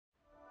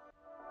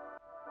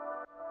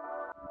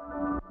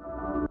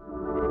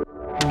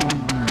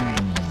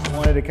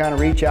to kind of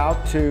reach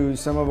out to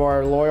some of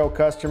our loyal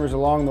customers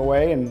along the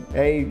way and,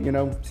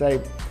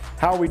 say,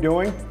 how are we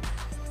doing?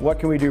 What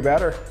can we do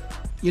better?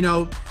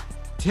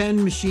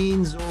 10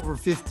 machines over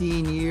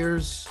 15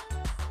 years,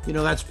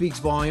 that speaks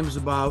volumes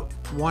about,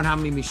 one, how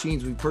many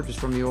machines we've purchased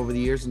from you over the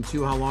years, and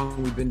two, how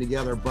long we've been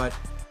together. But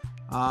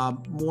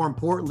more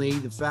importantly,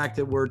 the fact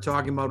that we're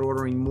talking about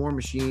ordering more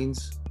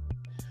machines.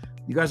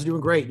 You guys are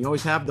doing great. You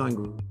always have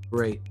done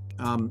great.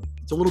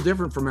 It's a little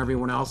different from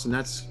everyone else, and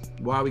that's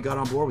why we got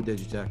on board with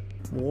Digitech.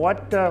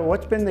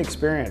 What's been the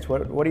experience?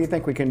 What do you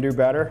think we can do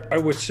better? I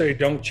would say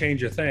don't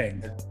change a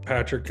thing.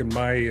 Patrick, in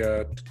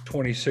my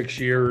 26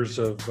 years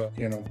of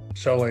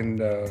selling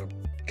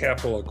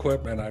capital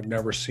equipment, I've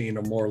never seen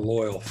a more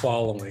loyal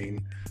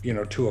following,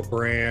 to a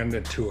brand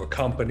and to a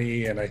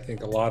company. And I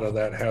think a lot of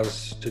that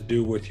has to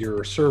do with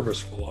your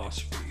service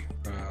philosophy.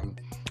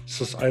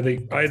 So I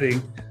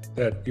think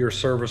that your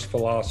service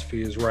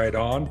philosophy is right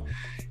on.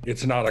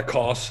 It's not a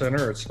cost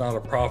center, it's not a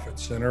profit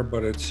center,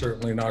 but it's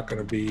certainly not going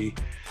to be,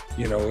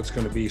 it's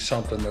going to be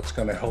something that's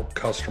going to help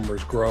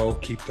customers grow,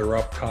 keep their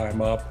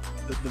uptime up.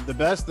 The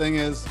best thing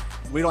is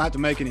we don't have to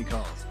make any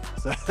calls.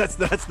 So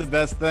that's the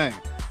best thing.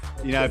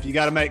 If you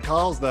got to make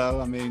calls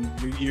though,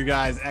 you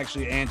guys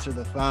actually answer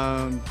the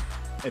phone.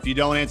 If you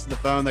don't answer the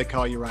phone, they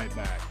call you right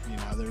back.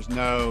 There's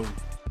no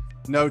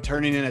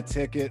turning in a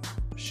ticket,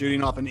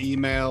 shooting off an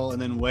email,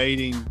 and then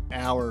waiting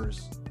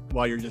hours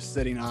while you're just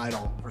sitting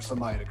idle for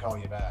somebody to call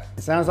you back.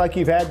 It sounds like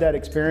you've had that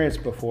experience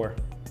before.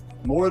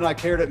 More than I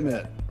care to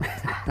admit.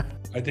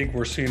 I think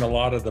we're seeing a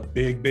lot of the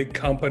big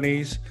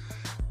companies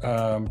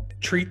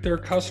treat their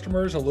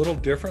customers a little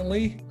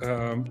differently.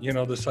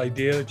 This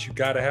idea that you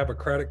got to have a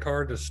credit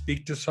card to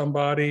speak to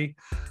somebody.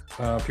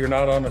 If you're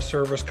not on a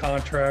service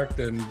contract,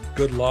 then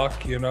good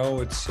luck.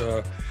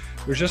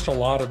 There's just a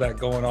lot of that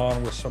going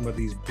on with some of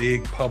these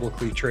big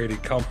publicly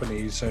traded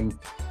companies, and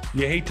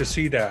you hate to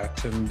see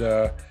that. And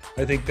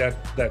I think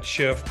that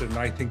shift, and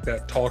I think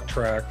that talk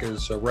track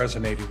is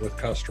resonating with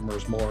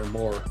customers more and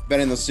more. Been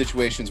in those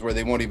situations where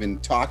they won't even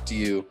talk to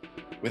you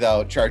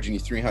without charging you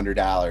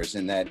 $300,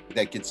 and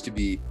that gets to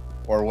be,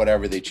 or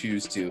whatever they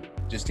choose to,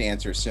 just to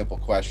answer a simple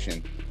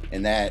question.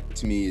 And that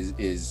to me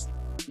is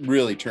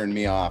really turned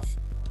me off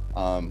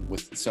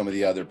with some of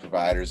the other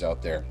providers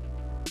out there.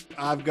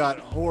 I've got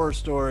horror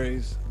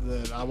stories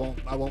that I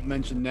won't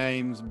mention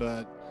names,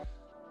 but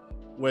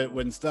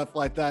when stuff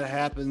like that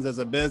happens as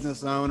a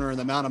business owner and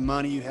the amount of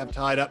money you have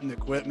tied up in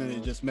equipment,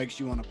 it just makes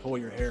you want to pull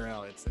your hair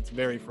out. It's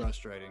very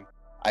frustrating.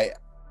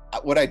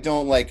 What I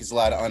don't like is a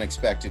lot of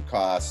unexpected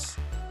costs.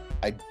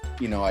 I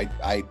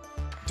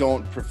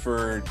don't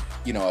prefer,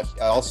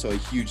 also a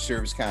huge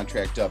service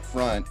contract up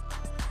front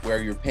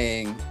where you're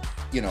paying,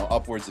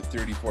 upwards of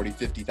 $30,000,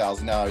 $40,000,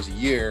 $50,000 a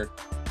year.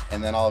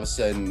 And then all of a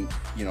sudden,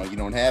 you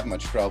don't have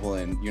much trouble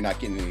and you're not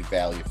getting any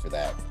value for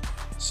that.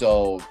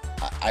 So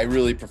I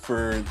really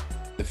prefer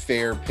the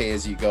fair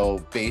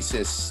pay-as-you-go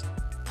basis,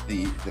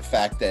 the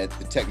fact that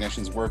the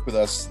technicians work with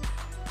us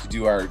to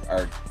do our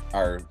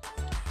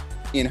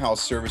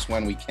in-house service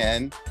when we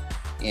can.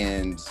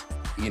 And,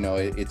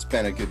 it's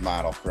been a good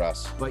model for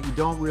us. But you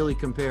don't really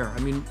compare.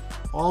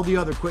 All the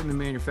other equipment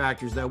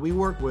manufacturers that we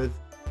work with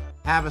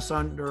have us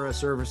under a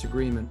service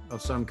agreement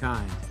of some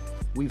kind.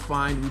 We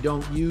find we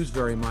don't use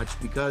very much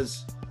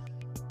because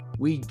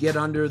we get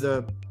under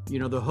the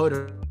hood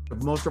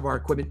of most of our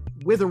equipment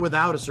with or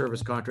without a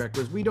service contract,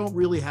 because we don't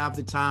really have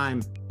the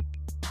time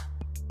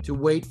to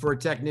wait for a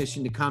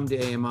technician to come to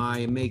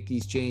AMI and make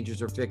these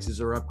changes or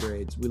fixes or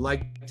upgrades. We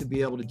like to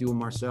be able to do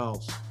them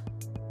ourselves.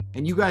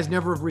 And you guys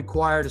never have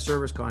required a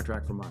service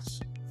contract from us.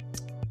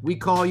 We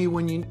call you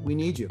when we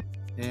need you.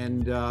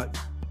 And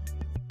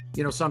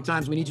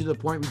sometimes we need you to the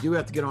point we do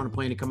have to get on a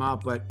plane to come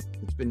out, but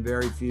it's been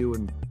very few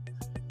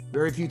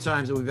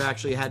times that we've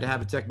actually had to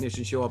have a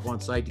technician show up on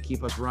site to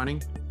keep us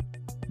running.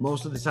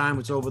 Most of the time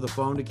it's over the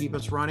phone to keep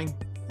us running,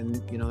 and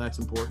that's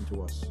important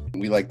to us.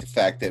 We like the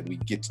fact that we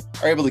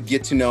are able to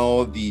get to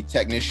know the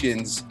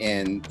technicians,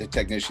 and the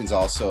technicians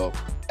also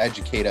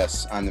educate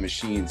us on the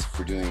machines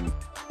for doing,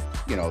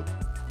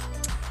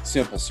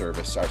 simple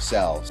service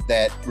ourselves.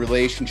 That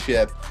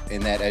relationship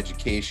and that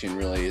education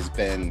really has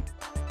been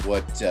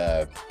what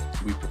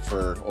we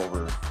prefer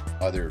over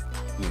other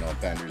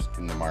vendors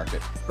in the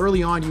market.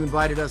 Early on, you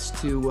invited us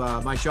to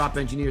my shop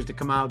engineers to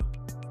come out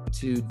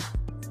to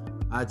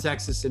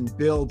Texas and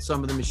build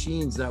some of the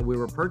machines that we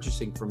were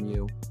purchasing from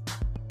you.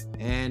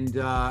 And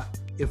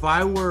if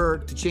I were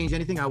to change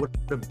anything, I would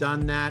have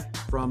done that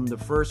from the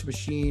first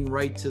machine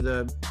right to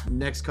the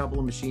next couple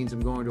of machines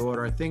I'm going to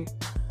order. I think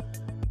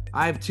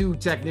I have two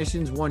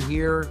technicians, one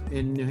here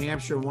in New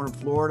Hampshire and one in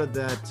Florida,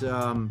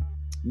 that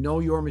know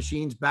your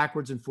machines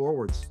backwards and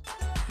forwards.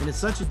 And it's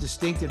such a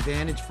distinct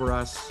advantage for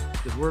us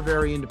because we're a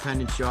very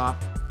independent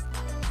shop.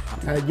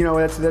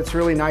 That's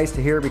really nice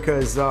to hear,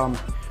 because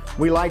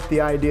we like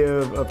the idea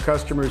of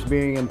customers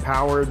being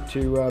empowered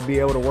to be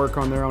able to work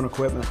on their own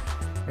equipment.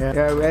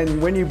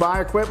 And when you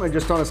buy equipment,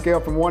 just on a scale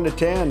from 1 to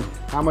 10,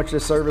 how much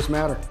does service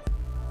matter?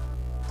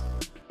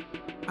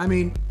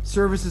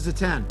 Service is a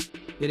 10.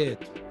 It is.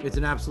 It's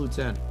an absolute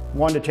 10.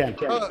 1 to 10.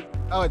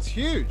 Oh, it's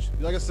huge.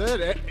 Like I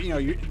said,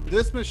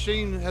 this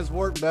machine has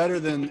worked better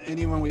than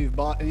any machine we've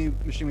bought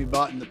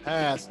in the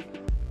past,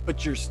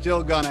 but you're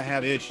still gonna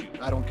have issues.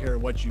 I don't care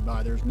what you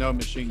buy. There's no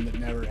machine that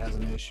never has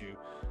an issue.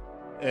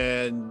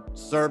 And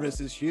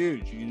service is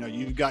huge.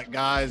 You've got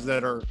guys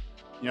that are,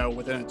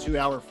 within a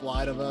 2-hour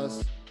flight of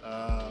us.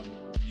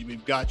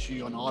 We've got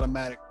you on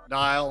automatic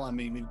dial. I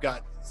mean, we've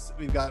got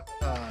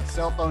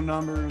cell phone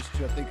numbers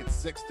to, I think it's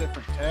 6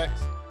 different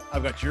texts.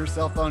 I've got your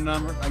cell phone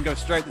number. I can go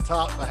straight to the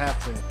top if I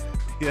have to.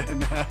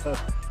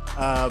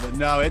 But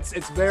no,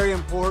 it's very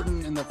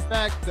important. And the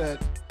fact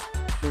that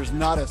there's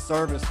not a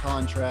service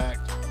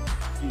contract,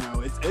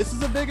 this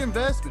is a big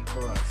investment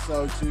for us.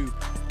 So to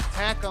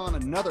tack on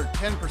another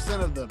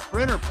 10% of the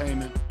printer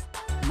payment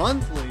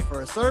monthly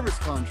for a service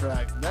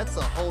contract, that's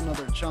a whole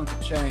nother chunk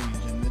of change.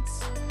 And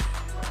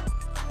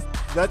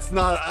that's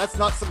not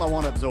something I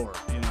want to absorb,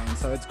 And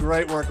so it's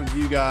great working with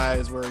you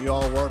guys where you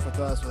all work with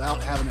us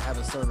without having to have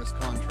a service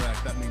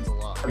contract. That means a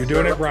lot. You're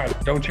doing it right.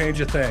 Don't change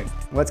a thing.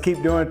 Let's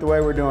keep doing it the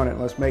way we're doing it.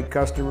 Let's make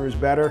customers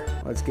better.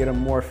 Let's get them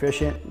more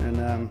efficient,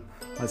 and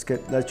let's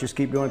just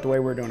keep doing it the way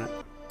we're doing it.